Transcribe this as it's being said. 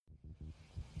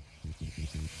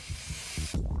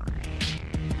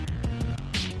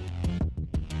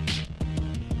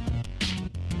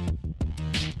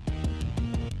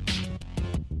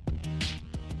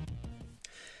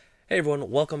Hey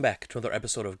everyone, welcome back to another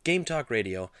episode of Game Talk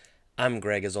Radio. I'm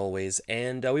Greg as always,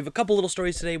 and we have a couple little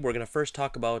stories today. We're going to first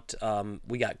talk about,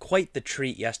 we got quite the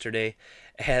treat yesterday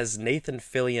as Nathan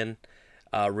Fillion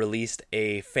released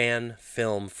a fan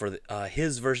film for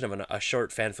his version of a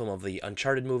short fan film of the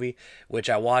Uncharted movie, which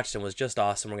I watched and was just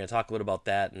awesome. We're going to talk a little about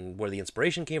that and where the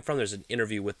inspiration came from. There's an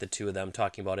interview with the two of them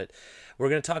talking about it. We're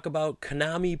going to talk about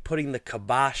Konami putting the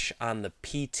kibosh on the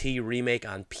PT remake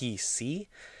on PC.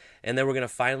 And then we're going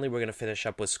to finish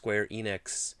up with Square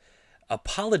Enix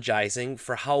apologizing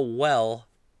for how well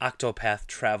Octopath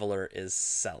Traveler is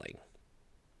selling.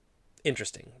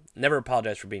 Interesting. Never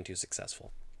apologize for being too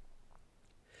successful.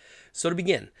 So to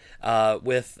begin,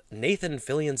 with Nathan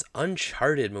Fillion's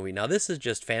Uncharted movie. Now this is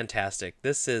just fantastic.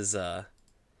 This is,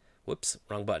 whoops,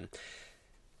 wrong button.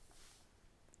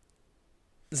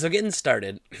 So getting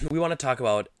started, we want to talk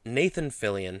about Nathan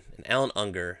Fillion and Alan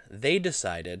Unger. They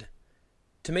decided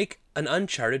to make an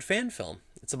Uncharted fan film.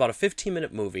 It's about a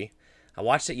 15-minute movie. I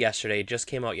watched it yesterday. It just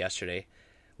came out yesterday.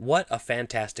 What a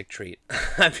fantastic treat.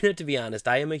 I mean, to be honest,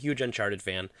 I am a huge Uncharted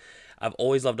fan. I've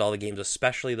always loved all the games,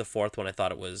 especially the fourth one. I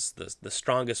thought it was the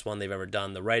strongest one they've ever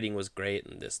done. The writing was great,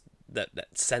 and that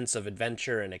sense of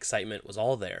adventure and excitement was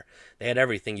all there. They had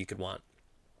everything you could want.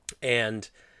 And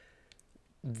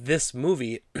this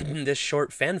movie, this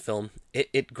short fan film,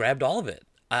 it grabbed all of it.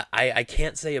 I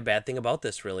can't say a bad thing about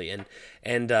this, really.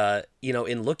 And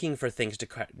in looking for things to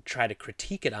try to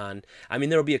critique it on, I mean,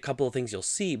 there will be a couple of things you'll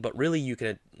see, but really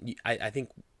I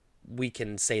think we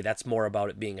can say that's more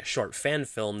about it being a short fan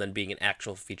film than being an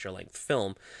actual feature-length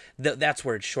film. That's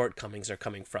where its shortcomings are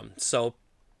coming from. So,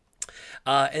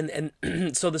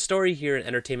 so the story here in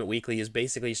Entertainment Weekly is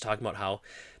basically just talking about how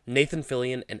Nathan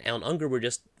Fillion and Alan Unger were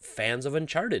just fans of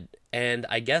Uncharted. And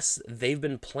I guess they've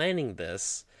been planning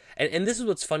this. And this is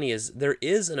what's funny is there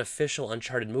is an official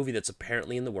Uncharted movie that's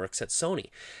apparently in the works at Sony.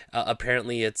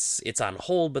 Apparently it's on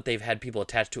hold, but they've had people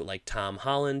attached to it like Tom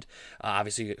Holland,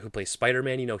 obviously who plays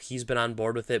Spider-Man. You know, he's been on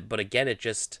board with it. But again, it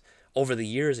just, over the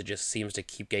years, it just seems to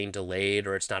keep getting delayed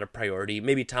or it's not a priority.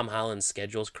 Maybe Tom Holland's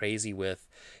schedule's crazy with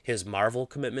his Marvel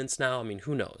commitments now. I mean,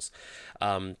 who knows?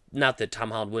 Not that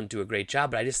Tom Holland wouldn't do a great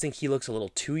job, but I just think he looks a little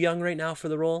too young right now for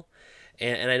the role.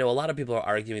 And I know a lot of people are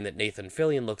arguing that Nathan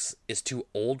Fillion is too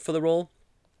old for the role.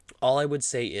 All I would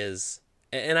say is,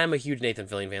 and I'm a huge Nathan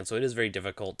Fillion fan, so it is very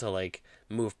difficult to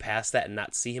move past that and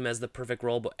not see him as the perfect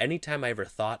role. But anytime I ever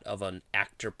thought of an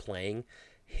actor playing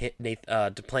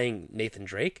Nathan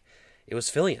Drake, it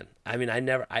was Fillion. I mean,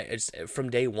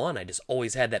 from day one, I just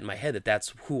always had that in my head that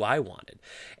that's who I wanted.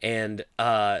 And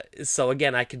so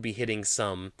again, I could be hitting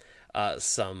some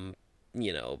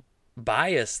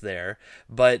bias there,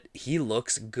 but he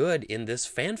looks good in this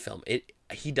fan film.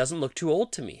 He doesn't look too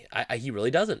old to me. He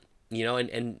really doesn't.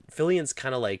 And Fillion's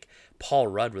kind of like Paul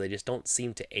Rudd, where they just don't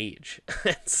seem to age.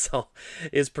 So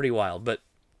it's pretty wild. But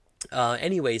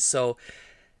anyway, so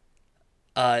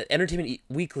Entertainment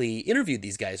Weekly interviewed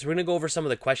these guys. We're going to go over some of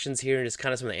the questions here and just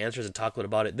kind of some of the answers and talk a little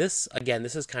about it. This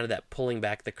is kind of that pulling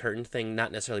back the curtain thing,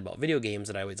 not necessarily about video games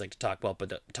that I always like to talk about,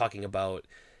 but talking about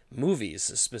movies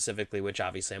specifically, which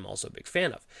obviously I'm also a big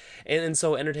fan of. And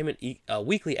so Entertainment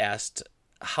Weekly asked,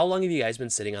 how long have you guys been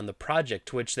sitting on the project?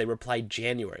 To which they replied,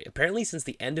 January. Apparently since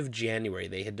the end of January,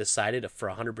 they had decided for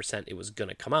 100% it was going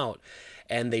to come out,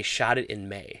 and they shot it in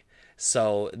May.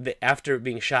 So after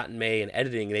being shot in May and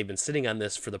editing, they've been sitting on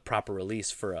this for the proper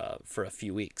release for a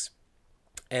few weeks.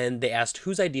 And they asked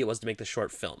whose idea it was to make the short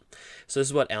film. So this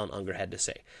is what Alan Unger had to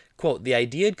say. Quote, the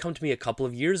idea had come to me a couple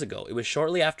of years ago. It was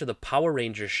shortly after the Power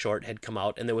Rangers short had come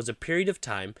out, and there was a period of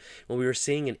time when we were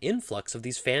seeing an influx of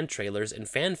these fan trailers and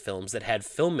fan films that had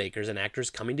filmmakers and actors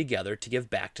coming together to give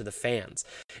back to the fans.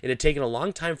 It had taken a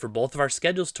long time for both of our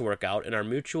schedules to work out, and our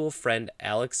mutual friend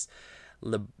Alex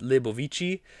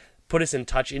Libovici put us in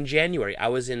touch in January. I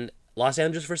was in Los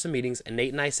Angeles for some meetings, and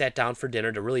Nate and I sat down for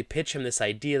dinner to really pitch him this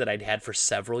idea that I'd had for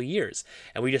several years,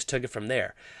 and we just took it from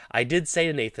there. I did say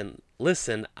to Nathan,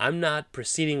 listen, I'm not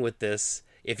proceeding with this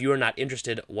if you are not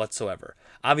interested whatsoever.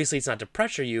 Obviously, it's not to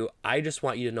pressure you. I just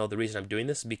want you to know the reason I'm doing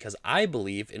this is because I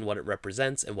believe in what it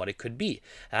represents and what it could be.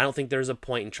 And I don't think there's a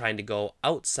point in trying to go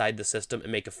outside the system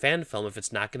and make a fan film if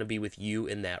it's not going to be with you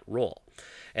in that role.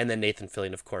 And then Nathan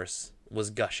Fillion, of course, was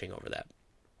gushing over that.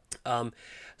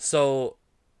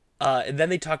 And then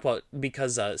they talk about,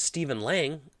 because Stephen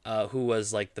Lang, who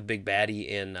was like the big baddie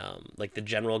in, like the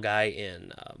general guy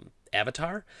in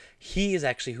Avatar, he is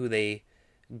actually who they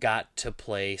got to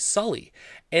play Sully.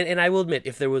 And I will admit,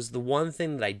 if there was the one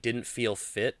thing that I didn't feel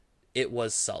fit, it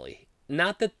was Sully.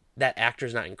 Not that that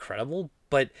actor's not incredible,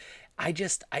 but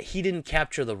he didn't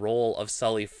capture the role of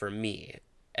Sully for me.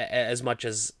 as much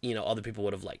as, other people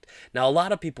would have liked. Now, a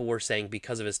lot of people were saying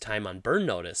because of his time on Burn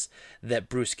Notice that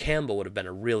Bruce Campbell would have been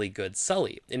a really good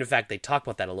Sully. And in fact, they talk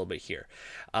about that a little bit here.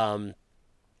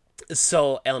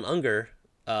 So Alan Unger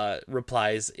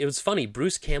replies, "It was funny.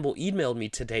 Bruce Campbell emailed me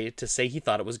today to say he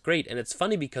thought it was great. And it's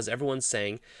funny because everyone's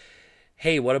saying,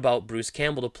 hey, what about Bruce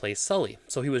Campbell to play Sully?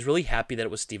 So he was really happy that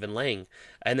it was Stephen Lang."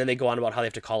 And then they go on about how they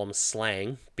have to call him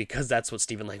Slang because that's what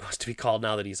Stephen Lang wants to be called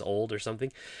now that he's old or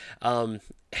something. So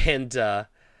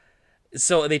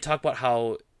they talk about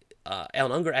how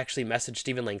Alan Unger actually messaged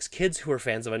Stephen Lang's kids who were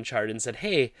fans of Uncharted and said,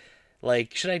 hey,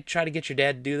 like, should I try to get your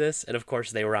dad to do this? And of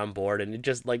course they were on board, and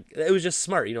it was just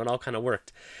smart, it all kind of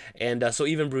worked. And so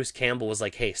even Bruce Campbell was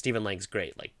like, hey, Stephen Lang's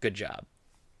great, like, good job.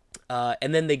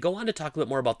 And then they go on to talk a bit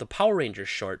more about the Power Rangers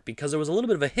short because there was a little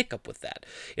bit of a hiccup with that.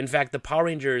 In fact, the Power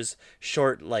Rangers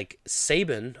short, like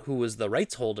Saban, who was the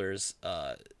rights holders,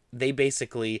 they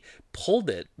basically pulled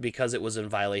it because it was in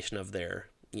violation of their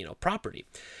property,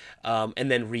 and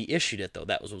then reissued it, though.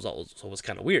 That was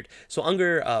kind of weird. So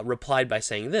Unger replied by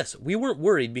saying this: "We weren't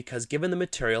worried because given the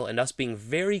material and us being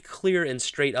very clear and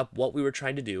straight up what we were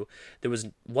trying to do, there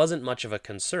wasn't much of a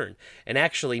concern. And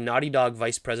actually, Naughty Dog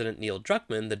Vice President Neil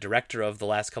Druckmann, the director of the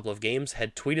last couple of games,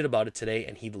 had tweeted about it today,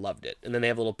 and he loved it." And then they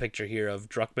have a little picture here of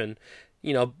Druckmann.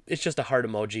 It's just a heart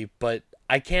emoji, but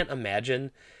I can't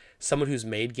imagine someone who's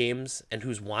made games and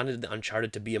who's wanted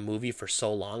Uncharted to be a movie for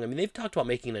so long. I mean, they've talked about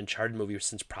making an Uncharted movie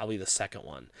since probably the second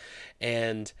one.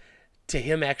 And to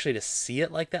him actually to see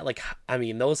it like that, like, I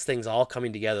mean, those things all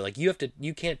coming together, like, you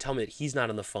can't tell me that he's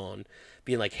not on the phone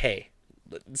being like, hey,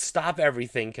 stop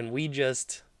everything. Can we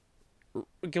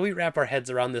wrap our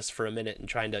heads around this for a minute and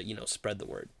trying to, spread the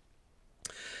word?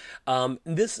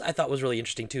 This I thought was really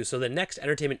interesting too. So the Next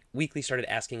Entertainment Weekly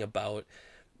started asking about,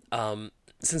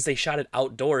 since they shot it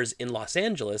outdoors in Los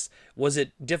Angeles, was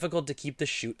it difficult to keep the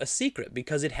shoot a secret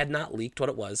because it had not leaked what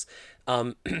it was?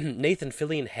 Nathan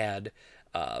Fillion had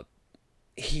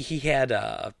he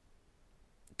had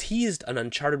teased an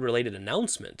Uncharted-related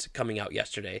announcement coming out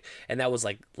yesterday, and that was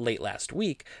like late last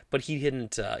week. But he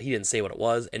didn't say what it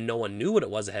was, and no one knew what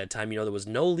it was ahead of time. There was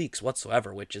no leaks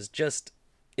whatsoever, which is just,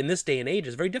 in this day and age,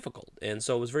 is very difficult. And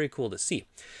so it was very cool to see.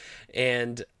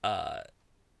 And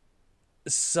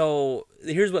so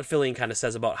here's what Fillion kind of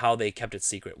says about how they kept it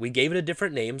secret. "We gave it a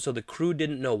different name so the crew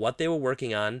didn't know what they were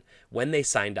working on when they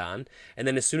signed on. And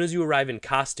then as soon as you arrive in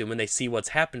costume and they see what's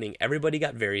happening, everybody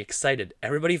got very excited.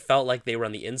 Everybody felt like they were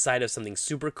on the inside of something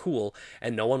super cool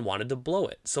and no one wanted to blow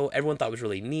it. So everyone thought it was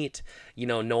really neat.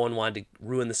 No one wanted to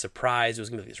ruin the surprise. It was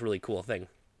going to be this really cool thing."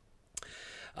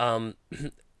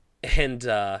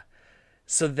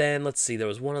 So then, let's see, there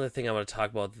was one other thing I want to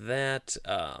talk about that,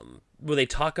 where they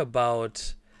talk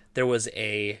about there was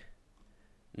a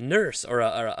nurse or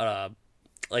a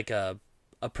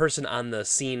person on the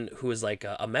scene who was like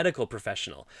a medical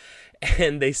professional.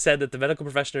 And they said that the medical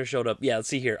professional showed up. Yeah, let's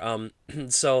see here.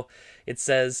 So it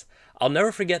says, "I'll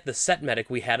never forget the set medic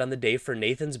we had on the day for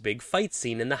Nathan's big fight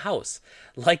scene in the house.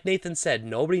 Like Nathan said,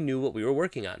 nobody knew what we were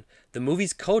working on. The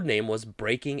movie's code name was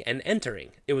Breaking and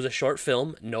Entering. It was a short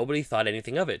film. Nobody thought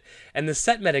anything of it. And the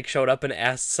set medic showed up and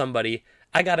asked somebody,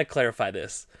 I gotta clarify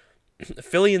this.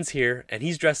 Fillion's here, and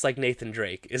he's dressed like Nathan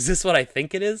Drake. Is this what I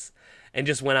think it is?" And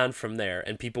just went on from there,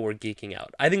 and people were geeking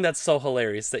out. I think that's so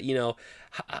hilarious that,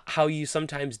 how you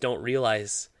sometimes don't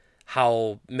realize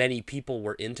how many people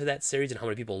were into that series and how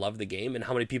many people love the game and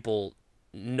how many people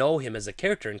know him as a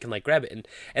character and can like grab it.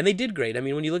 And they did great. I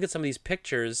mean, when you look at some of these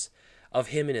pictures of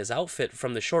him in his outfit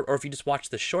from the short, or if you just watch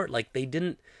the short, like they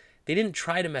didn't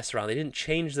try to mess around. They didn't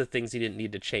change the things he didn't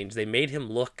need to change. They made him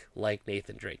look like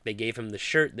Nathan Drake. They gave him the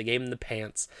shirt, they gave him the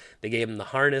pants, they gave him the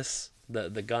harness, the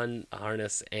gun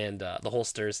harness, and the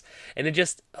holsters, and it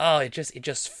just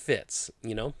fits,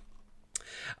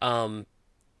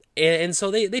 And so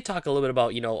they talk a little bit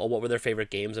about, what were their favorite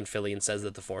games, and Fillion says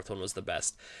that the fourth one was the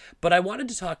best. But I wanted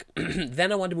to talk,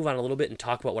 then I wanted to move on a little bit and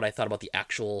talk about what I thought about the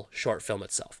actual short film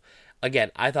itself.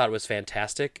 Again, I thought it was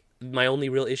fantastic. My only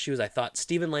real issue is I thought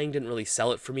Stephen Lang didn't really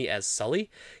sell it for me as Sully.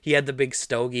 He had the big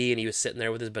stogie, and he was sitting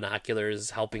there with his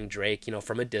binoculars helping Drake,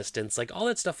 from a distance. Like, all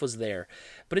that stuff was there.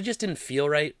 But it just didn't feel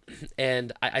right,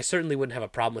 and I certainly wouldn't have a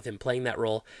problem with him playing that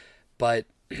role. But,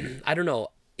 I don't know.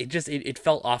 It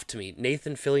felt off to me.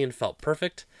 Nathan Fillion felt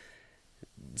perfect.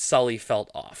 Sully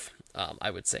felt off, I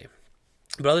would say.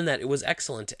 But other than that, it was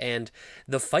excellent. And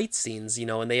the fight scenes,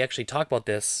 and they actually talk about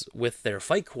this with their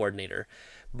fight coordinator,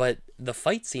 but the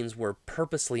fight scenes were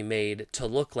purposely made to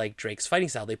look like Drake's fighting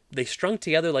style. They strung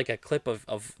together like a clip of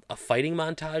a fighting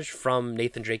montage from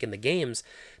Nathan Drake in the games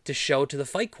to show to the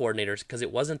fight coordinators, because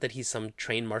it wasn't that he's some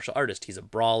trained martial artist. He's a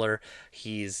brawler.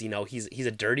 He's he's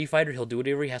a dirty fighter. He'll do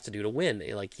whatever he has to do to win.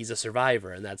 Like, he's a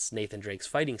survivor, and that's Nathan Drake's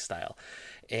fighting style.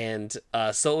 And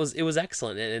so it was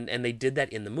excellent, and they did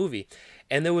that in the movie.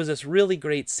 And there was this really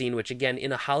great scene, which again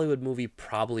in a Hollywood movie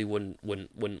probably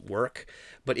wouldn't work,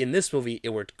 but in this movie it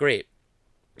worked great,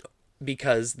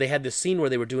 because they had this scene where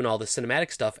they were doing all the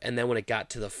cinematic stuff, and then when it got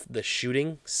to the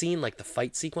shooting scene, like the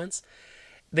fight sequence,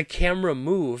 the camera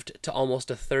moved to almost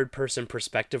a third-person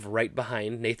perspective right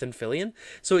behind Nathan Fillion.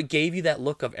 So it gave you that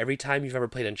look of every time you've ever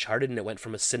played Uncharted and it went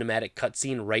from a cinematic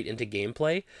cutscene right into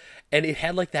gameplay. And it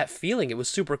had like that feeling. It was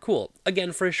super cool.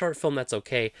 Again, for a short film, that's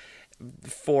okay.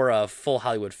 For a full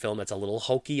Hollywood film, that's a little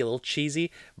hokey, a little cheesy,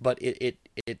 but it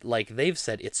like they've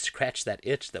said, it scratched that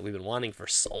itch that we've been wanting for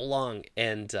so long.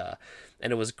 And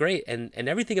it was great. And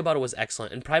everything about it was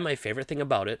excellent. And probably my favorite thing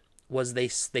about it was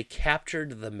they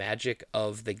captured the magic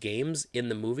of the games in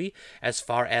the movie, as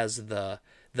far as the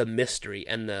mystery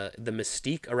and the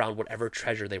mystique around whatever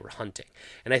treasure they were hunting.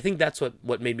 And I think that's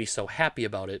what made me so happy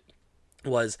about it,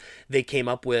 was they came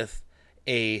up with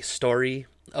a story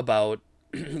about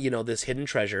this hidden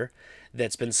treasure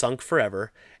that's been sunk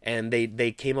forever, and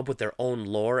they came up with their own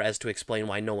lore as to explain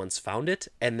why no one's found it.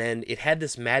 And then it had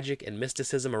this magic and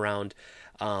mysticism around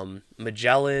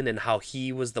Magellan, and how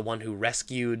he was the one who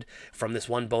rescued from this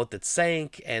one boat that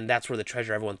sank, and that's where the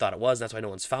treasure everyone thought it was, and that's why no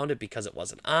one's found it, because it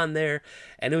wasn't on there.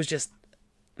 And it was just,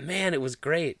 man, it was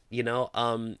great.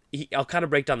 I'll kind of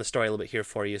break down the story a little bit here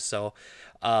for you. So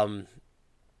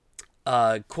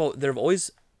quote, there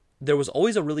was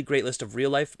always a really great list of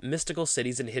real-life mystical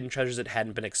cities and hidden treasures that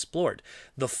hadn't been explored.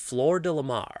 The Flor de la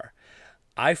Mar,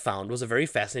 I found, was a very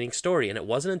fascinating story, and it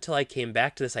wasn't until I came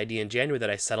back to this idea in January that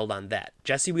I settled on that.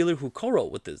 Jesse Wheeler, who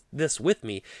co-wrote this with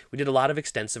me, we did a lot of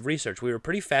extensive research. We were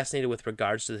pretty fascinated with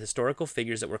regards to the historical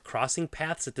figures that were crossing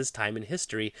paths at this time in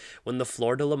history when the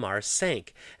Flor de la Mar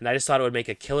sank, and I just thought it would make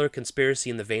a killer conspiracy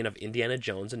in the vein of Indiana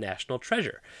Jones and National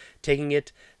Treasure, taking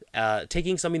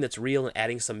something that's real and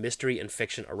adding some mystery and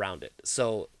fiction around it.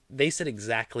 So they said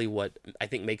exactly what I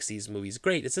think makes these movies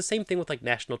great. It's the same thing with like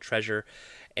National Treasure,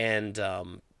 and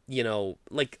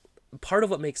like part of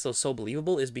what makes those so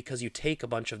believable is because you take a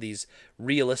bunch of these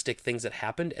realistic things that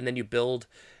happened, and then you build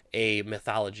a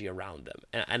mythology around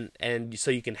them, and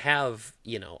so you can have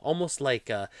almost like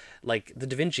the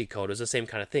Da Vinci Code is the same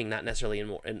kind of thing, not necessarily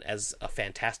in as a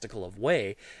fantastical of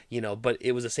way, but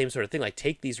it was the same sort of thing. Like,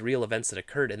 take these real events that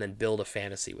occurred and then build a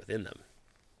fantasy within them.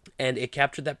 And it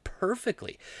captured that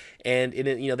perfectly. And in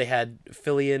it, they had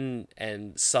Fillion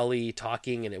and Sully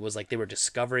talking, and it was like they were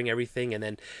discovering everything. And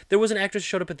then there was an actress who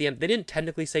showed up at the end. They didn't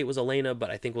technically say it was Elena,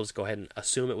 but I think we'll just go ahead and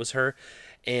assume it was her.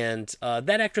 And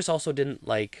that actress also didn't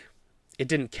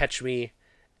catch me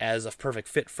as a perfect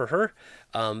fit for her.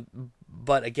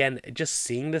 But again, just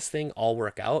seeing this thing all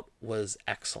work out was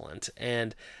excellent,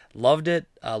 and loved it.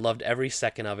 Loved every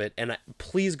second of it. And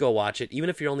please go watch it, even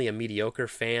if you're only a mediocre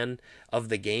fan of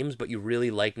the games, but you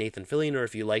really like Nathan Fillion, or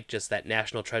if you like just that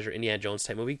National Treasure Indiana Jones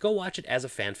type movie, go watch it as a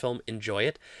fan film, enjoy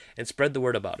it, and spread the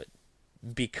word about it.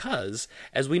 Because,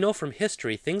 as we know from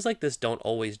history, things like this don't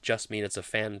always just mean it's a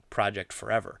fan project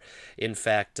forever. In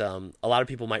fact, a lot of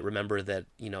people might remember that,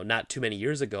 not too many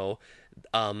years ago,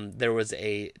 there was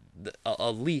a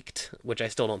leaked, which I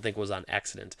still don't think was on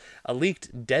accident, a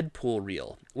leaked Deadpool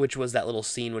reel, which was that little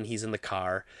scene when he's in the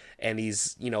car and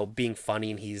he's, being funny,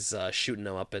 and he's shooting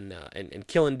them up and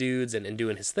killing dudes and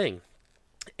doing his thing.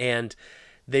 And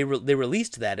they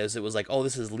released that as it was like, oh,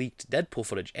 this is leaked Deadpool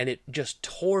footage, and it just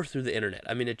tore through the internet.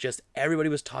 I mean, everybody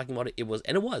was talking about it. It was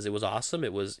awesome.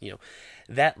 It was,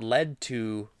 that led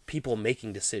to people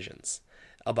making decisions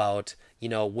about,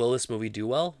 will this movie do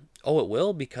well? Oh, it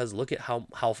will, because look at how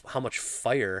much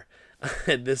fire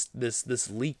this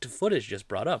leaked footage just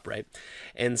brought up, right?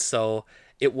 And so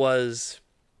it was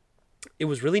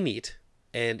really neat,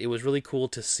 and it was really cool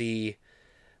to see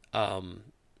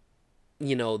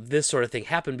this sort of thing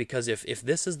happen, because if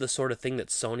this is the sort of thing that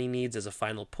Sony needs as a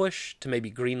final push to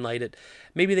maybe greenlight it,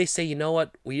 maybe they say, you know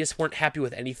what, we just weren't happy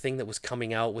with anything that was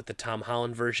coming out with the Tom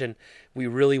Holland version. We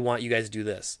really want you guys to do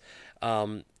this.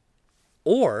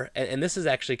 Or, and this is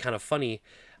actually kind of funny,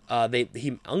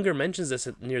 Unger mentions this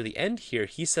near the end here.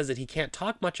 He says that he can't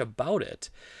talk much about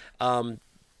it, but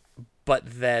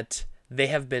that they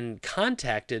have been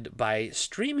contacted by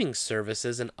streaming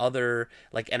services and other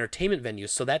like entertainment venues.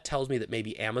 So that tells me that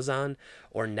maybe Amazon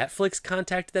or Netflix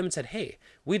contacted them and said, hey,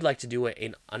 we'd like to do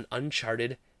an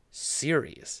Uncharted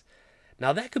series.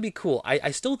 Now that could be cool.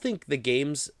 I still think the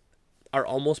games are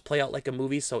almost play out like a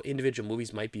movie, so individual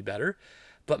movies might be better.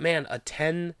 But man, a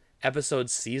 10 episode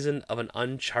season of an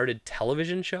Uncharted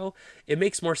television show, it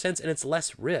makes more sense, and it's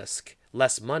less risk,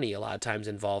 less money a lot of times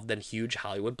involved than huge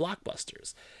Hollywood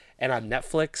blockbusters. And on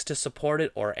Netflix to support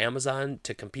it, or Amazon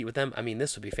to compete with them, I mean,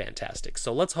 this would be fantastic.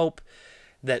 So let's hope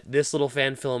that this little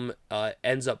fan film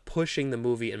ends up pushing the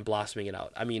movie and blossoming it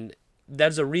out. I mean,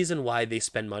 there's a reason why they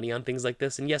spend money on things like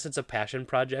this, and yes, it's a passion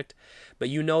project, but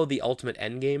you know the ultimate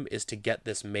end game is to get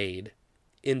this made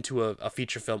into a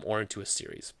feature film or into a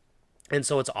series. And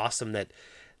so it's awesome that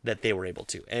they were able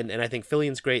to. And I think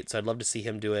Fillion's great, so I'd love to see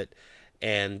him do it.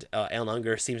 And Alan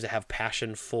Unger seems to have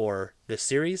passion for this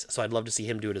series, so I'd love to see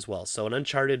him do it as well. So an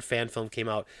Uncharted fan film came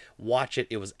out. Watch it.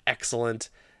 It was excellent.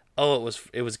 Oh,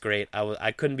 it was great.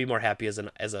 I couldn't be more happy as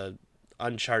a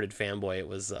Uncharted fanboy. It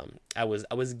was I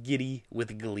was giddy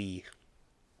with glee.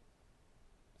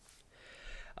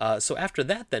 So after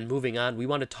that, then moving on, we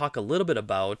want to talk a little bit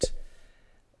about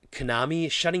Konami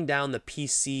shutting down the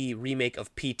PC remake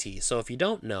of PT. So if you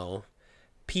don't know,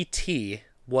 PT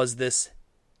was this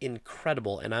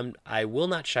incredible, and I will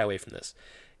not shy away from this.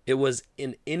 It was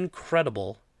an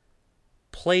incredible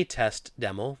playtest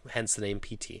demo, hence the name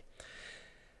PT,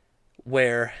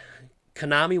 where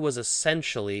Konami was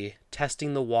essentially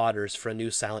testing the waters for a new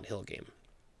Silent Hill game.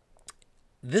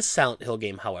 This Silent Hill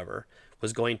game, however,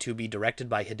 was going to be directed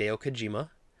by Hideo Kojima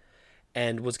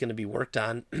and was going to be worked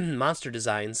on monster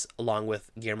designs along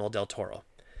with Guillermo del Toro.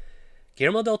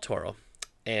 Guillermo del Toro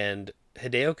and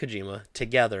Hideo Kojima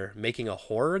together making a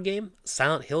horror game,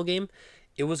 Silent Hill game,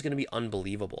 it was going to be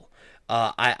unbelievable.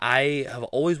 I have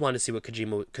always wanted to see what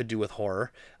Kojima could do with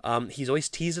horror. He's always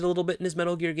teased it a little bit in his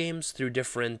Metal Gear games through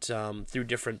different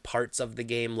parts of the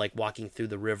game, like walking through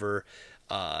the river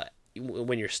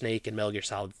when you're Snake in Metal Gear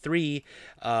Solid 3.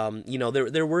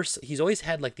 He's always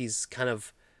had like these kind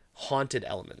of haunted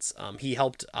elements. He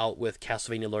helped out with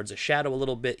Castlevania Lords of Shadow a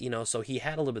little bit, so he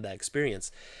had a little bit of that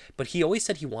experience. But he always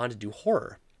said he wanted to do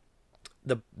horror.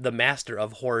 The master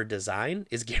of horror design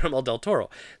is Guillermo del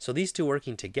Toro. So these two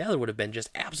working together would have been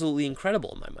just absolutely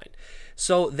incredible in my mind.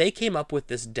 So they came up with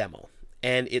this demo,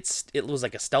 and it was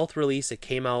like a stealth release. It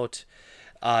came out,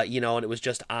 and it was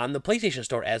just on the PlayStation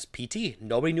Store as PT.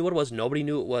 Nobody knew what it was. Nobody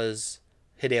knew it was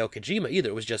Hideo Kojima either.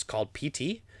 It was just called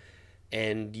PT,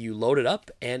 and you load it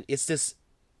up, and it's this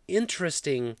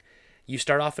interesting. You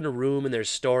start off in a room, and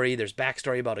there's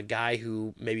backstory about a guy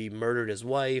who maybe murdered his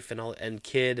wife and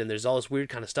kid, and there's all this weird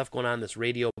kind of stuff going on in this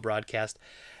radio broadcast.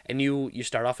 And you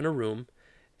start off in a room,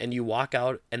 and you walk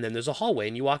out, and then there's a hallway,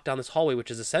 and you walk down this hallway,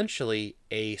 which is essentially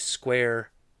a square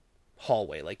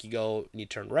hallway. Like you go and you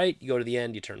turn right, you go to the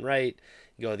end, you turn right,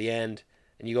 you go to the end,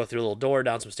 and you go through a little door,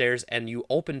 down some stairs, and you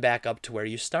open back up to where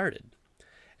you started.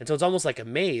 And so it's almost like a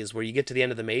maze where you get to the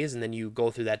end of the maze, and then you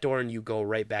go through that door, and you go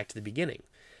right back to the beginning.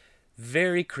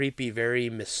 Very creepy, very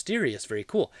mysterious, very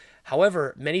cool.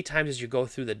 However, many times as you go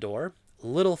through the door,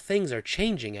 little things are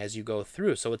changing as you go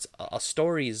through. So it's a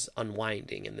story's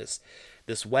unwinding, and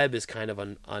this web is kind of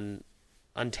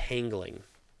untangling,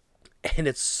 and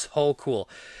it's so cool.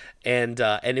 And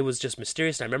it was just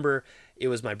mysterious. And I remember it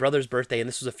was my brother's birthday, and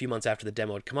this was a few months after the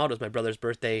demo had come out. It was my brother's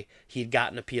birthday. He'd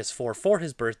gotten a PS4 for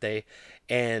his birthday,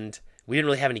 and we didn't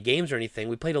really have any games or anything.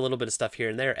 We played a little bit of stuff here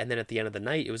and there, and then at the end of the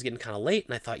night, it was getting kind of late,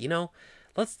 and I thought,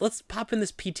 let's pop in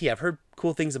this PT. I've heard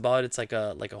cool things about it. It's like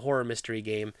a horror mystery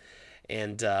game,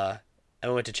 and I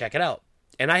went to check it out.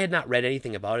 And I had not read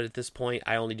anything about it at this point.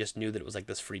 I only just knew that it was like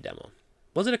this free demo.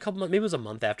 Was it a couple months? Maybe it was a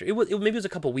month after. Maybe it was a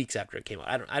couple weeks after it came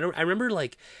out. I remember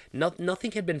like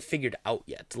nothing had been figured out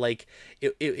yet. Like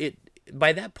it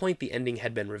by that point the ending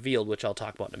had been revealed, which I'll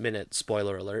talk about in a minute.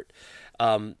 Spoiler alert.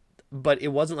 But it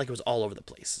wasn't like it was all over the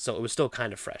place. So it was still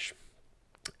kind of fresh.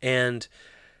 And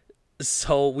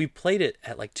so we played it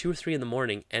at like 2 or 3 in the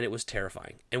morning, and it was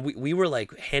terrifying. And we were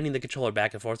like handing the controller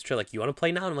back and forth to each other, like, you want to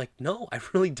play now? And I'm like, no, I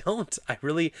really don't. I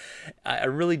really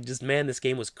just, man, this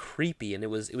game was creepy, and it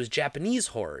was Japanese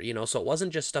horror, so it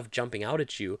wasn't just stuff jumping out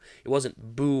at you. It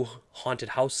wasn't boo haunted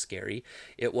house scary.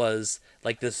 It was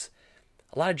like this,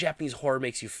 a lot of Japanese horror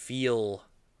makes you feel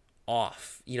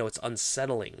off, it's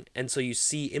unsettling, and so you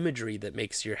see imagery that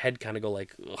makes your head kind of go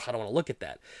like, I don't want to look at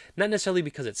that. Not necessarily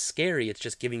because it's scary, it's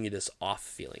just giving you this off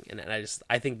feeling, and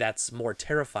I think that's more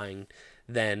terrifying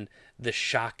than the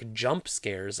shock jump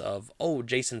scares of, oh,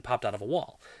 Jason popped out of a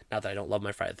wall. Not that I don't love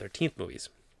my Friday the 13th movies.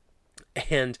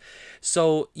 And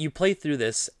so you play through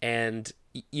this, and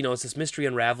it's this mystery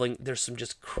unraveling. There's some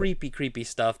just creepy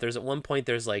stuff. There's at one point,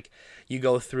 there's like, you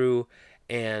go through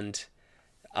and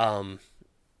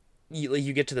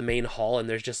you get to the main hall, and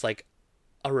there's just like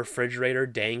a refrigerator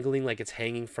dangling like it's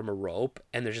hanging from a rope,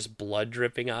 and there's just blood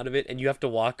dripping out of it, and you have to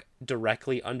walk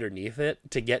directly underneath it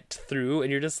to get through,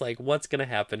 and you're just like, what's gonna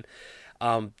happen?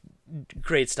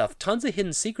 Great stuff. Tons of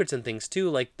hidden secrets and things too.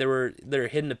 Like there are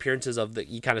hidden appearances of the,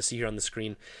 you kind of see here on the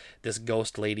screen, this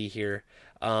ghost lady here.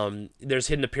 There's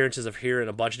hidden appearances of her in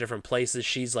a bunch of different places.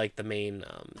 She's like the main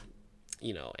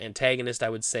antagonist, I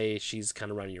would say. She's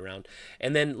kind of running around.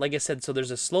 And then, like I said, so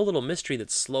there's a slow little mystery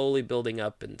that's slowly building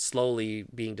up and slowly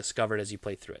being discovered as you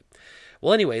play through it.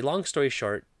 Well, anyway, long story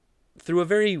short, through a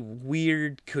very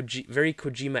weird, very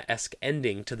Kojima-esque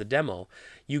ending to the demo,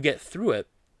 you get through it,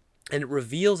 and it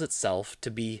reveals itself to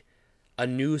be a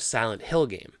new Silent Hill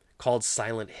game called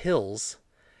Silent Hills,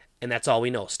 and that's all we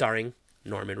know, starring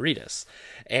Norman Reedus.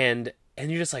 And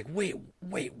you're just like, wait,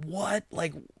 what?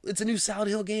 Like, it's a new Silent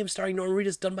Hill game starring Norman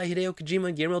Reedus, done by Hideo Kojima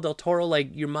and Guillermo del Toro.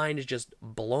 Like, your mind is just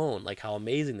blown, like how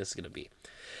amazing this is going to be.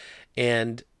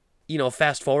 And,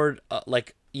 fast forward,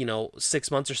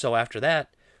 6 months or so after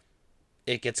that,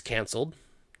 it gets canceled,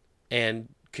 and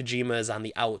Kojima is on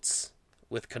the outs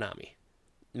with Konami.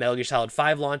 Metal Gear Solid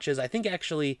 5 launches. I think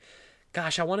actually,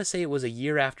 gosh, I want to say it was a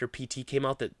year after PT came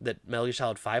out that Metal Gear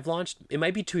Solid 5 launched. It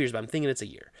might be 2 years, but I'm thinking it's a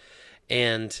year.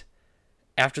 And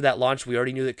after that launch, we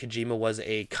already knew that Kojima was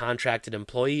a contracted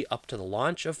employee up to the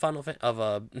launch of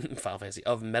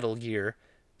of Metal Gear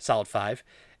Solid 5,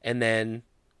 and then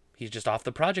he's just off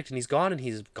the project and he's gone, and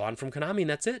he's gone from Konami, and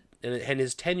that's it. And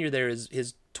his tenure there is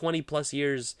his 20 plus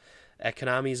years at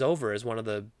Konami is over as one of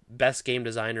the best game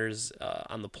designers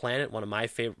on the planet. One of my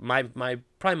favorite,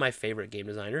 probably my favorite game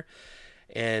designer,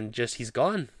 and just he's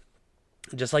gone,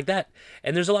 just like that.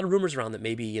 And there's a lot of rumors around that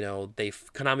maybe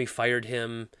Konami fired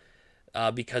him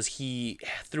because he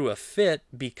threw a fit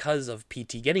because of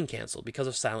PT getting canceled, because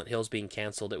of Silent Hills being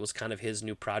canceled. It was kind of his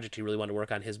new project. He really wanted to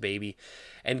work on his baby.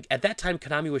 And at that time,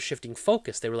 Konami was shifting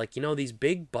focus. They were like, these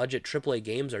big budget AAA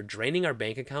games are draining our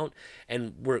bank account,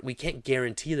 and we can't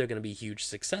guarantee they're going to be huge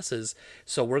successes.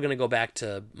 So we're going to go back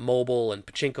to mobile and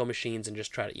pachinko machines and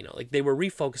just try to, they were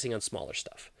refocusing on smaller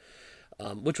stuff,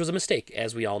 which was a mistake,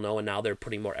 as we all know. And now they're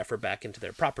putting more effort back into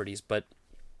their properties. But,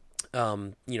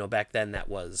 back then that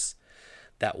was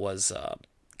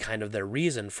kind of their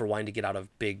reason for wanting to get out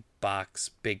of big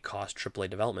box, big cost AAA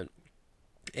development.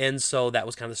 And so that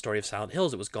was kind of the story of Silent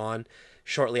Hills. It was gone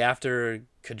shortly after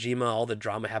Kojima. All the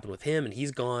drama happened with him, and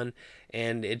he's gone.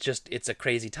 And it's a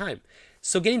crazy time.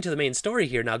 So getting to the main story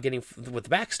here now, getting with the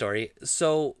backstory.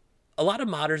 So a lot of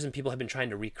modders and people have been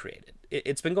trying to recreate it.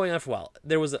 It's been going on for a while.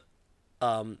 There was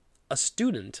a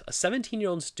student, a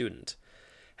 17-year-old student,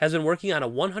 has been working on a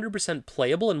 100%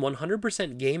 playable and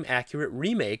 100% game-accurate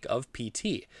remake of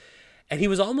PT. And he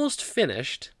was almost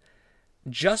finished.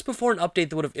 Just before an update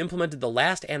that would have implemented the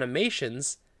last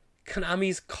animations,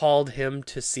 Konami's called him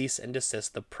to cease and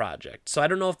desist the project. So I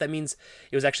don't know if that means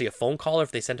it was actually a phone call or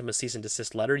if they sent him a cease and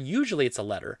desist letter. Usually it's a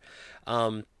letter.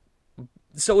 So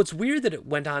it's weird that it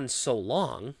went on so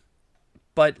long,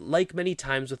 but like many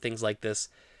times with things like this,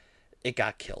 it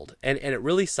got killed. And it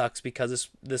really sucks because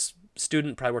this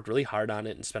student probably worked really hard on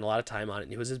it and spent a lot of time on it,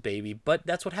 and it was his baby. But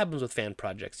that's what happens with fan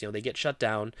projects. They get shut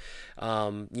down.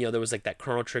 There was like that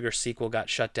Chrono Trigger sequel got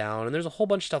shut down, and there's a whole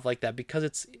bunch of stuff like that because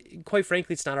it's, quite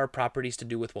frankly, it's not our properties to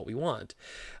do with what we want.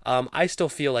 I still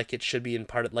feel like it should be in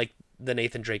part of, like the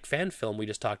Nathan Drake fan film we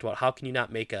just talked about. How can you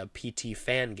not make a PT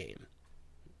fan game?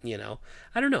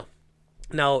 I don't know.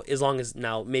 Now, as long as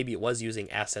now maybe it was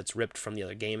using assets ripped from the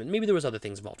other game, and maybe there was other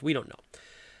things involved. We don't know.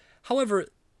 However,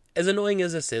 as annoying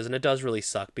as this is, and it does really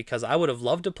suck because I would have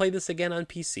loved to play this again on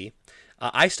PC.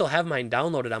 I still have mine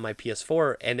downloaded on my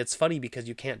PS4, and it's funny because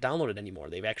you can't download it anymore.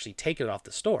 They've actually taken it off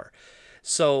the store.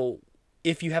 So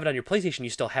if you have it on your PlayStation, you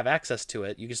still have access to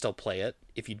it. You can still play it.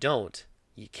 If you don't,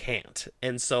 you can't.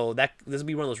 And so this will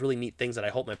be one of those really neat things that I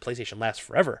hope my PlayStation lasts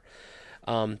forever,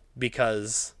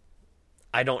 because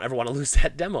I don't ever want to lose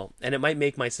that demo. And it might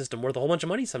make my system worth a whole bunch of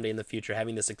money someday in the future,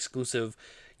 having this exclusive,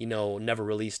 never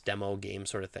released demo game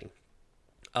sort of thing.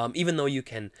 Even though you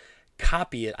can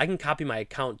copy it, I can copy my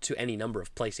account to any number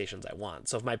of PlayStations I want.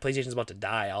 So if my PlayStation's about to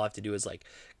die, all I have to do is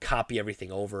copy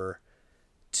everything over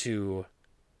to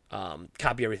my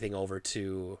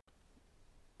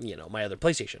other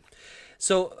PlayStation.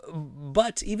 So,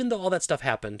 but even though all that stuff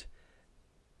happened,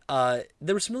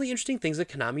 there were some really interesting things that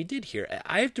Konami did here.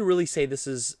 I have to really say this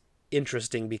is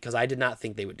interesting because I did not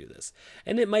think they would do this.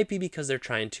 And it might be because they're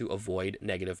trying to avoid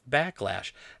negative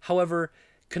backlash. However,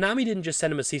 Konami didn't just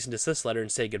send him a cease and desist letter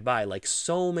and say goodbye like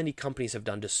so many companies have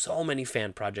done to so many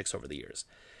fan projects over the years.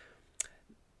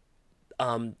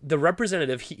 The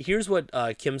representative, here's what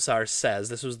Kim Sar says.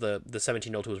 This was the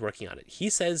 17-year-old who was working on it. He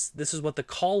says this is what the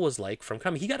call was like from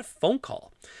Konami. He got a phone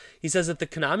call. He says that the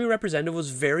Konami representative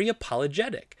was very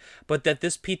apologetic, but that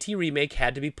this PT remake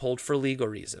had to be pulled for legal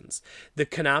reasons. The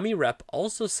Konami rep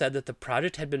also said that the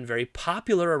project had been very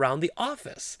popular around the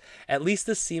office. At least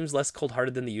this seems less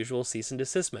cold-hearted than the usual cease and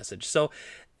desist message. So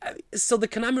the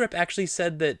Konami rep actually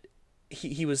said that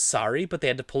he was sorry, but they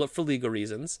had to pull it for legal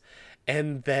reasons,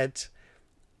 and that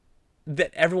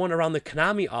everyone around the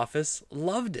Konami office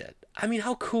loved it. I mean,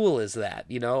 how cool is that,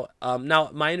 you know?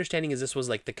 Now, my understanding is this was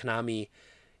like the Konami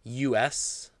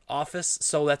US office,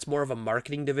 so that's more of a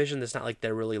marketing division. It's not like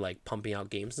they're really like pumping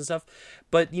out games and stuff.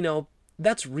 But, you know,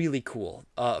 that's really cool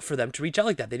for them to reach out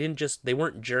like that. They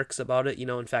weren't jerks about it, you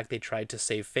know. In fact, they tried to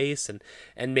save face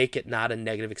and make it not a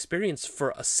negative experience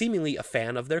for seemingly a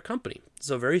fan of their company.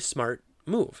 So, very smart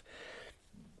move.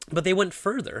 But they went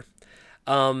further.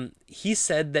 He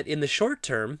said that in the short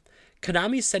term,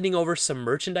 Konami's sending over some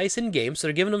merchandise in game, so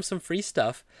they're giving him some free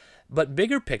stuff. But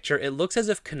bigger picture, it looks as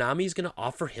if Konami's going to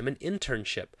offer him an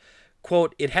internship.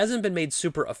 Quote, "It hasn't been made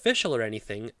super official or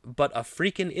anything, but a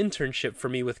freaking internship for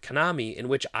me with Konami in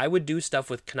which I would do stuff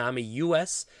with Konami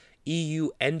US, EU,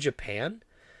 and Japan.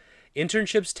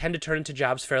 Internships tend to turn into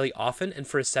jobs fairly often, and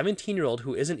for a 17-year-old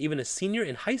who isn't even a senior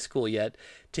in high school yet,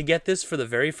 to get this for the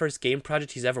very first game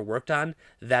project he's ever worked on,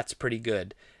 that's pretty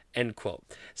good." End quote.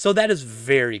 So that is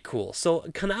very cool. So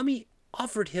Konami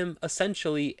offered him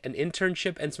essentially an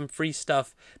internship and some free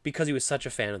stuff because he was such a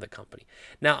fan of the company.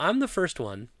 Now, I'm the first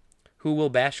one who will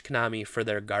bash Konami for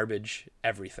their garbage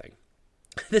everything.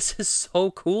 This is so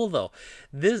cool, though.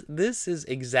 This is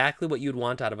exactly what you'd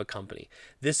want out of a company.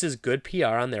 This is good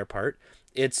PR on their part.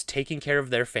 It's taking care of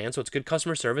their fans, so it's good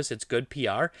customer service. It's good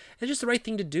PR. It's just the right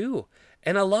thing to do,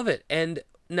 and I love it. And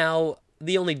now,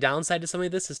 the only downside to something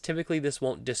like this is typically this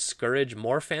won't discourage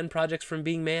more fan projects from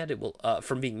being made. It will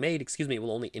It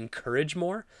will only encourage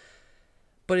more.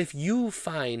 But if you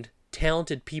find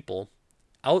talented people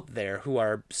out there who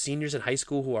are seniors in high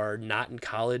school, who are not in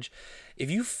college,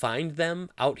 if you find them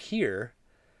out here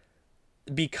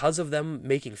because of them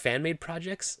making fan-made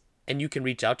projects and you can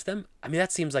reach out to them, I mean,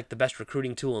 that seems like the best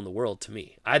recruiting tool in the world to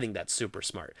me. I think that's super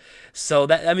smart. So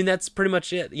that's pretty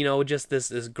much it. You know, just this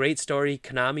great story.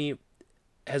 Konami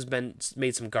has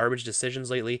made some garbage decisions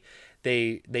lately.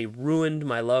 They ruined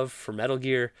my love for Metal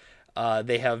Gear.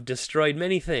 They have destroyed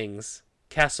many things.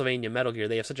 Castlevania, Metal Gear,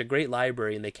 they have such a great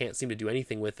library and they can't seem to do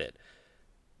anything with it.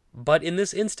 But in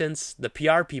this instance, the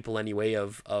PR people anyway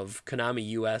of Konami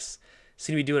US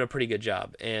seem to be doing a pretty good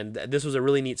job. And this was a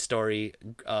really neat story.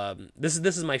 This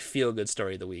is my feel-good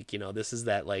story of the week. You know, this is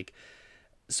that, like,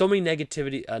 so many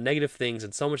negative things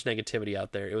and so much negativity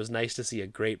out there. It was nice to see a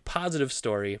great positive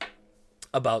story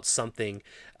about something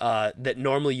that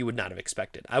normally you would not have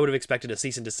expected. I would have expected a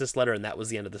cease and desist letter and that was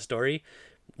the end of the story.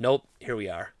 Nope, here we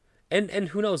are. And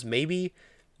who knows, maybe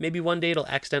one day it'll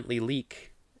accidentally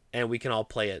leak and we can all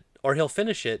play it. Or he'll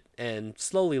finish it and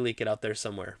slowly leak it out there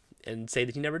somewhere and say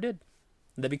that he never did.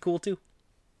 That'd be cool too.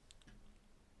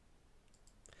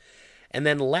 And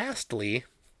then lastly,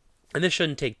 and this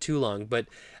shouldn't take too long, but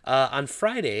on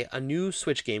Friday, a new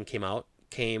Switch game came out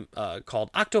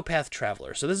called Octopath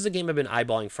Traveler. So this is a game I've been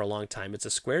eyeballing for a long time. It's a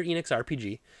Square Enix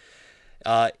RPG.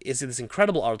 It's this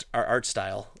incredible art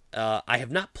style. I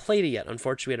have not played it yet.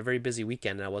 Unfortunately, we had a very busy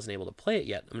weekend and I wasn't able to play it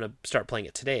yet. I'm going to start playing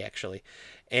it today, actually.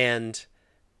 And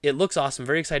it looks awesome.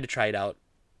 Very excited to try it out.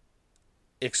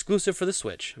 Exclusive for the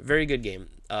Switch. Very good game.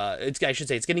 It's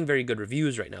getting very good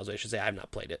reviews right now, so I should say I have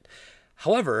not played it.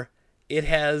 However, it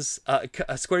has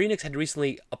Square Enix had to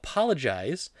recently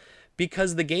apologize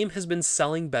because the game has been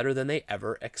selling better than they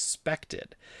ever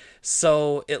expected.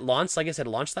 So it launched, like I said,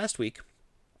 last week.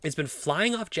 It's been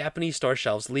flying off Japanese store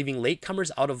shelves, leaving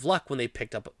latecomers out of luck when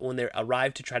they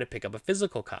arrived to try to pick up a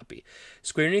physical copy.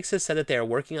 Square Enix has said that they are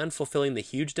working on fulfilling the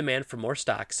huge demand for more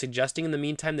stock, suggesting in the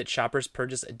meantime that shoppers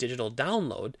purchase a digital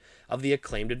download of the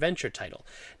acclaimed adventure title.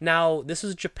 Now, this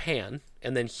is Japan,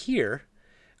 and then here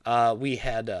we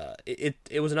had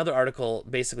it was another article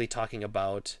basically talking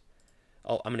about.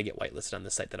 Oh, I'm going to get whitelisted on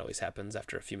this site. That always happens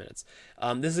after a few minutes.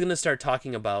 This is going to start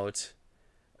talking about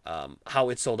how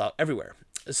it's sold out everywhere.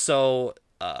 So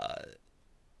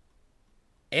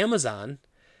Amazon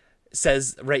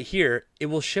says right here it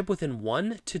will ship within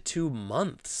 1 to 2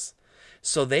 months.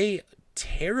 So they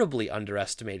terribly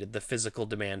underestimated the physical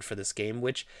demand for this game,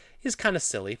 which is kind of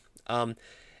silly.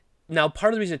 Now,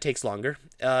 part of the reason it takes longer,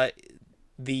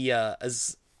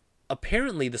 as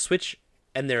apparently the Switch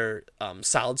and their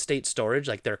solid state storage,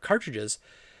 like their cartridges,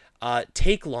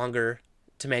 take longer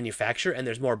to manufacture, and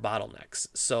there's more bottlenecks.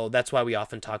 So that's why we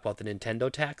often talk about the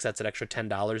Nintendo tax. That's an extra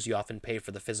 $10 you often pay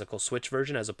for the physical Switch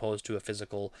version as opposed to a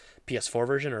physical PS4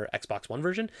 version or Xbox One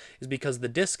version, is because the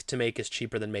disc to make is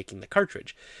cheaper than making the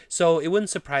cartridge. So it wouldn't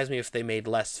surprise me if they made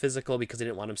less physical because they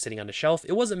didn't want them sitting on the shelf.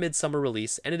 It was a midsummer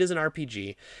release, and it is an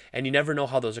RPG, and you never know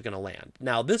how those are going to land.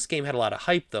 Now, this game had a lot of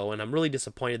hype, though, and I'm really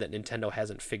disappointed that Nintendo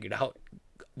hasn't figured out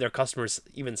their customers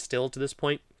even still to this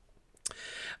point.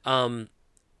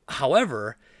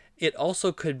 However, it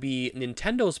also could be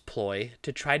Nintendo's ploy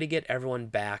to try to get everyone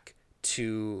back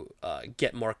to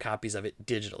get more copies of it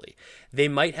digitally. They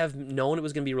might have known it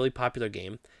was going to be a really popular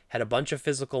game, had a bunch of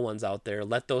physical ones out there,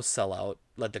 let those sell out,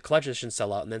 let the collection edition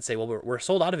sell out, and then say, well, we're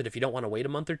sold out of it. If you don't want to wait a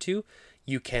month or two,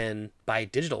 you can buy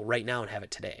digital right now and have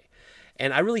it today.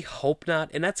 And I really hope not.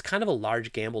 And that's kind of a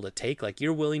large gamble to take. Like,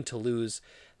 you're willing to lose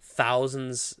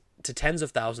thousands to tens of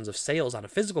thousands of sales on a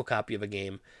physical copy of a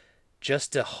game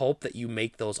just to hope that you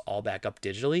make those all back up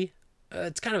digitally.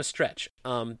 It's kind of a stretch.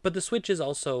 But the Switch is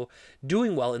also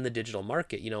doing well in the digital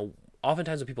market. You know,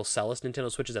 oftentimes when people sell us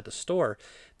Nintendo Switches at the store,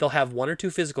 they'll have one or two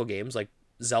physical games like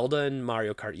Zelda and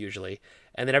Mario Kart usually,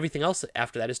 and then everything else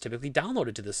after that is typically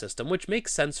downloaded to the system, which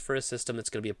makes sense for a system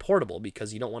that's going to be a portable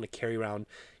because you don't want to carry around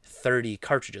 30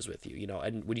 cartridges with you, you know,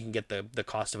 and when you can get the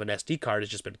cost of an SD card has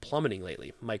just been plummeting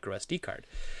lately, micro SD card.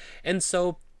 And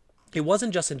so it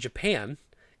wasn't just in Japan,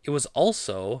 it was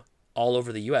also all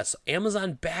over the US.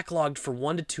 Amazon backlogged for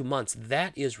 1 to 2 months.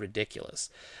 That is ridiculous.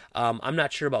 I'm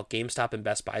not sure about GameStop and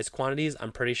Best Buy's quantities.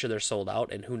 I'm pretty sure they're sold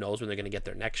out, and who knows when they're going to get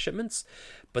their next shipments.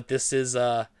 But this is,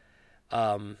 this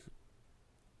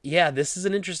is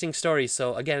an interesting story.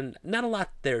 So again, not a lot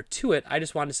there to it. I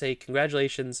just wanted to say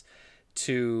congratulations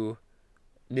to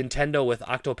Nintendo with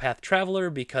Octopath Traveler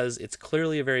because it's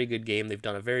clearly a very good game. They've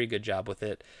done a very good job with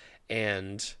it,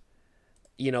 and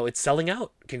you know, it's selling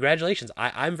out. Congratulations.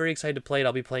 I'm very excited to play it.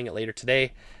 I'll be playing it later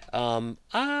today.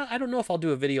 I don't know if I'll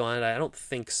do a video on it. I don't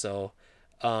think so.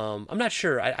 I'm not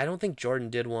sure. I don't think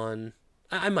Jordan did one.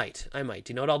 I might.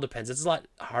 You know, it all depends. It's a lot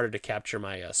harder to capture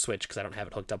my Switch because I don't have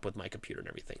it hooked up with my computer and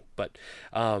everything. But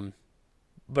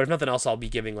if nothing else, I'll be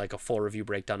giving like a full review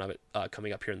breakdown of it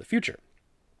coming up here in the future.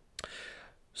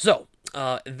 So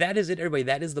that is it, everybody.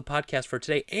 That is the podcast for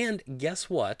today. And guess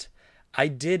what? I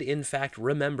did, in fact,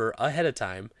 remember ahead of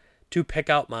time to pick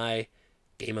out my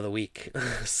game of the week.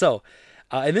 So,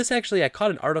 and this actually, I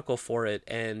caught an article for it,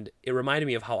 and it reminded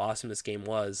me of how awesome this game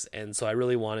was, and so I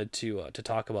really wanted to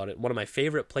talk about it. One of my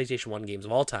favorite PlayStation 1 games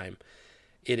of all time,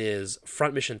 it is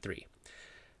Front Mission 3.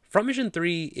 Front Mission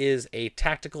 3 is a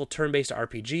tactical turn-based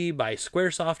RPG by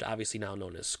Squaresoft, obviously now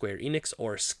known as Square Enix,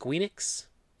 or Squeenix,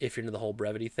 if you're into the whole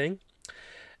brevity thing.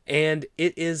 And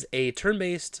it is a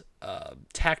turn-based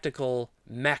tactical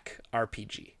mech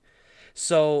RPG.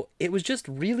 So it was just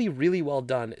really, really well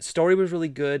done. Story was really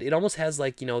good. It almost has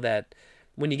like, you know, that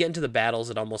when you get into the battles,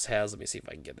 it almost has, let me see if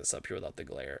I can get this up here without the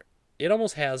glare. It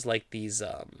almost has like these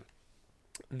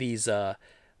Advance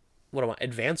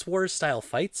Wars style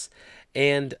fights.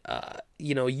 And,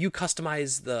 you know, you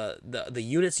customize the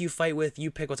units you fight with,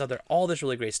 you pick what's out there, all this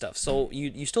really great stuff. So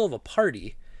you still have a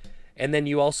party. And then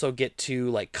you also get to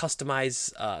like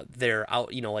customize their what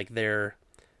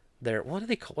do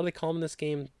they call them in this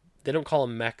game? They don't call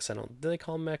them mechs. Do they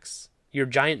call them mechs? Your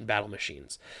giant battle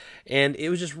machines. And it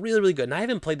was just really, really good. And I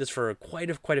haven't played this for quite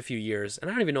a few years,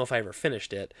 and I don't even know if I ever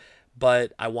finished it,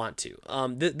 but I want to.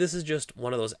 This is just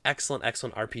one of those excellent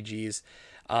RPGs.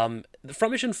 The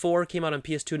Front Mission 4 came out on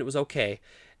PS2 and it was okay.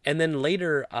 And then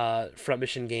later Front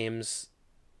Mission games,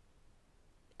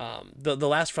 the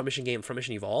last Front Mission game, Front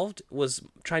Mission Evolved, was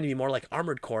trying to be more like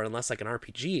Armored Core and less like an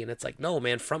RPG. And it's like, no,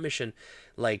 man, Front Mission,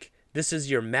 like, this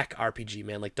is your mech RPG,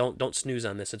 man. Like, don't snooze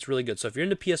on this. It's really good. So if you're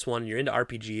into PS1, you're into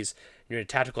RPGs, you're into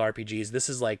tactical RPGs, this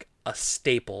is like a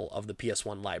staple of the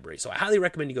PS1 library. So I highly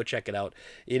recommend you go check it out.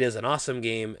 It is an awesome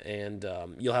game, and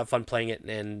you'll have fun playing it.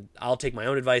 And I'll take my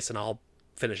own advice, and I'll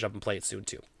finish up and play it soon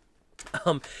too.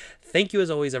 Thank you as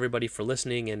always, everybody, for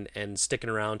listening and sticking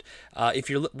around.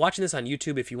 If you're watching this on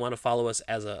YouTube, if you want to follow us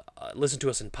as listen to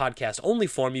us in podcast only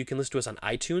form, you can listen to us on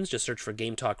iTunes. Just search for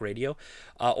Game Talk Radio,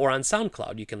 or on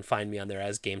SoundCloud. You can find me on there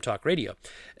as Game Talk Radio.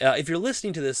 If you're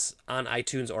listening to this on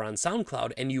iTunes or on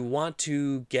SoundCloud and you want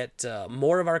to get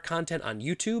more of our content on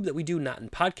YouTube that we do not in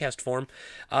podcast form,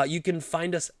 you can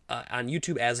find us on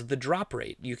YouTube as The Drop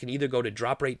Rate. You can either go to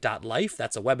droprate.life,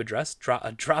 that's a web address,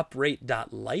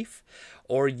 droprate.life,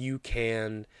 or you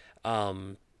can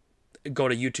go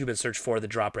to YouTube and search for The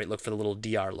Drop Rate, look for the little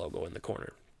DR logo in the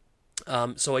corner.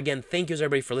 So again, thank you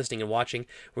everybody for listening and watching.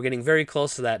 We're getting very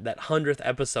close to that 100th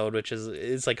episode, which is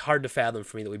it's like hard to fathom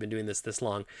for me that we've been doing this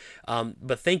long.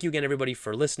 But thank you again, everybody,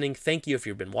 for listening. Thank you if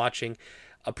you've been watching.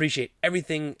 Appreciate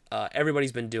everything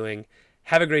everybody's been doing.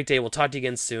 Have a great day. We'll talk to you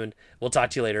again soon. We'll talk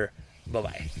to you later.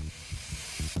 Bye-bye.